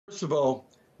First of all,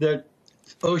 that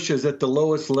OSHA is at the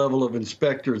lowest level of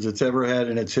inspectors it's ever had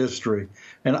in its history.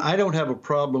 And I don't have a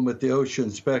problem with the OSHA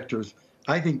inspectors.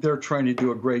 I think they're trying to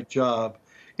do a great job.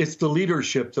 It's the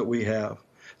leadership that we have.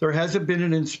 There hasn't been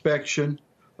an inspection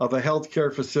of a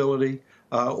healthcare facility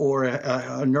or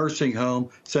a nursing home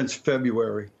since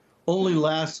February. Only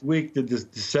last week did the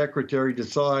secretary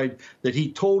decide that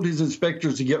he told his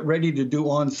inspectors to get ready to do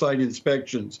on-site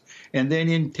inspections. And then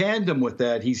in tandem with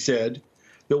that, he said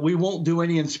that we won't do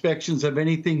any inspections of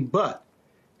anything but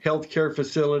healthcare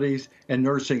facilities and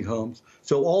nursing homes.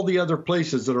 So all the other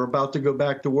places that are about to go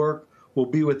back to work will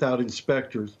be without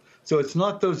inspectors. So it's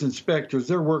not those inspectors,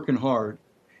 they're working hard.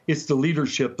 It's the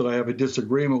leadership that I have a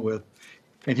disagreement with.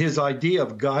 And his idea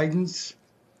of guidance,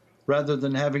 rather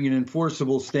than having an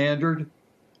enforceable standard,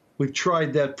 we've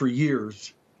tried that for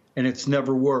years, and it's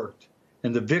never worked.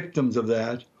 And the victims of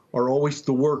that are always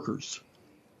the workers.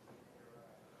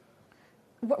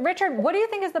 Richard, what do you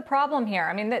think is the problem here?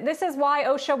 I mean, this is why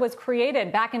OSHA was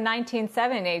created back in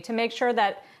 1970, to make sure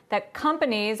that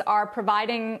companies are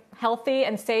providing healthy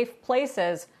and safe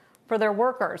places for their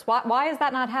workers. Why is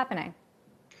that not happening?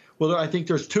 Well, I think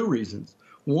there's two reasons.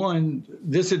 One,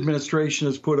 this administration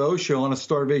has put OSHA on a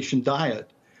starvation diet.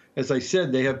 As I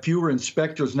said, they have fewer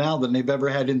inspectors now than they've ever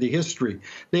had in the history.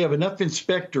 They have enough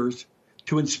inspectors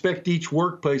to inspect each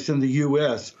workplace in the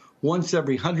U.S. once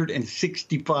every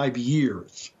 165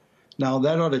 years. Now,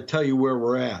 that ought to tell you where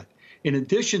we're at. In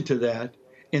addition to that,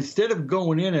 instead of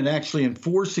going in and actually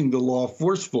enforcing the law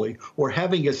forcefully or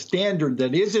having a standard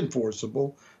that is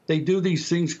enforceable, they do these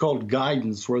things called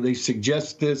guidance, where they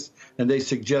suggest this and they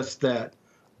suggest that.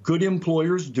 Good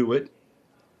employers do it,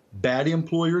 bad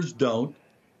employers don't,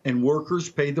 and workers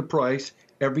pay the price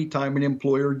every time an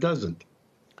employer doesn't.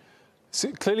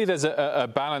 So clearly there's a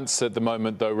balance at the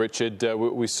moment, though, Richard.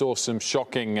 We saw some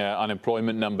shocking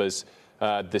unemployment numbers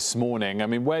this morning. I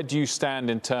mean, where do you stand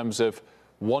in terms of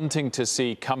wanting to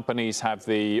see companies have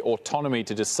the autonomy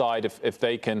to decide if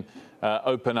they can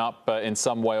open up in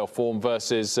some way or form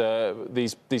versus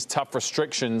these tough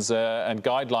restrictions and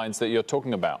guidelines that you're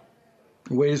talking about?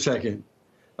 Wait a second,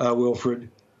 Wilfred.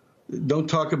 Don't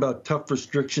talk about tough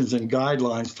restrictions and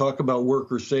guidelines. Talk about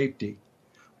worker safety.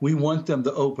 We want them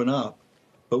to open up,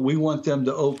 but we want them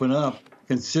to open up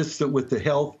consistent with the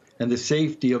health and the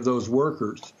safety of those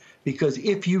workers. Because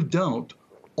if you don't,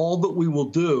 all that we will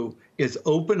do is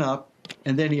open up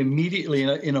and then immediately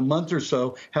in a month or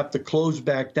so have to close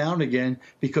back down again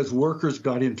because workers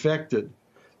got infected.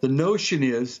 The notion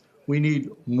is we need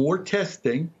more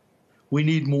testing. We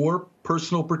need more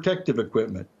personal protective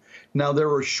equipment. Now,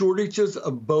 there are shortages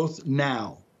of both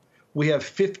now. We have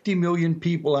 50 million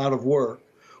people out of work.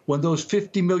 When those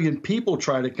 50 million people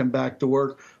try to come back to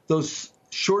work, those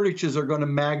shortages are going to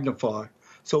magnify.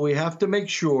 So we have to make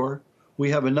sure we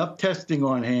have enough testing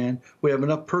on hand, we have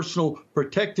enough personal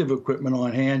protective equipment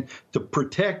on hand to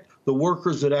protect the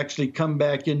workers that actually come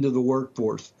back into the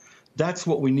workforce. That's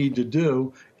what we need to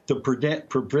do to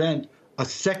prevent a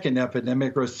second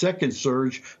epidemic or a second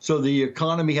surge, so the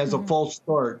economy has a false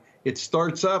start. It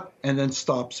starts up and then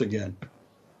stops again.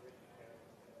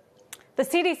 The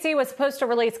CDC was supposed to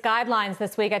release guidelines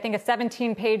this week, I think a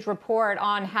 17-page report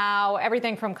on how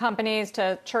everything from companies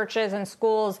to churches and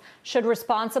schools should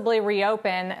responsibly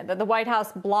reopen. The White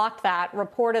House blocked that,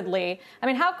 reportedly. I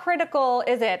mean, how critical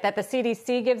is it that the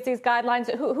CDC gives these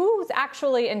guidelines? Who's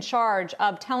actually in charge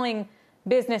of telling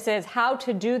businesses how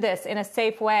to do this in a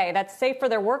safe way that's safe for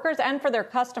their workers and for their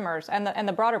customers and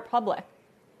the broader public?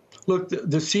 Look,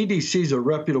 the CDC is a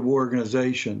reputable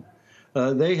organization.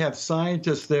 They have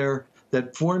scientists there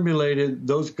that formulated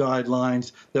those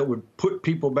guidelines that would put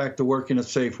people back to work in a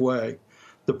safe way.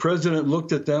 The president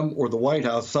looked at them, or the White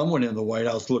House, someone in the White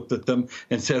House looked at them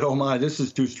and said, oh my, this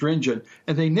is too stringent,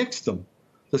 and they nixed them.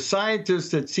 The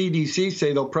scientists at CDC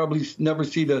say they'll probably never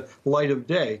see the light of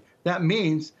day. That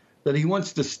means that he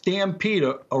wants to stampede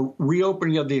a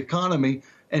reopening of the economy,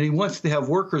 and he wants to have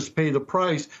workers pay the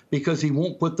price because he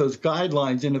won't put those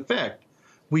guidelines in effect.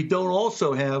 We don't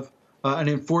also have an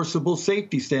enforceable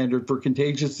safety standard for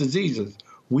contagious diseases.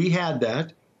 We had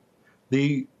that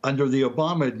under the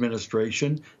Obama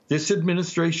administration. This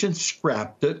administration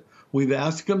scrapped it. We've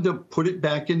asked them to put it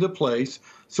back into place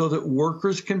so that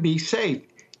workers can be safe.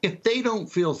 If they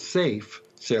don't feel safe,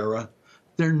 Sarah,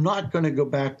 they're not going to go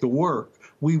back to work.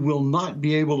 We will not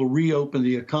be able to reopen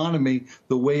the economy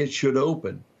the way it should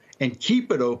open and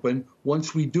keep it open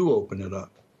once we do open it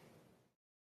up.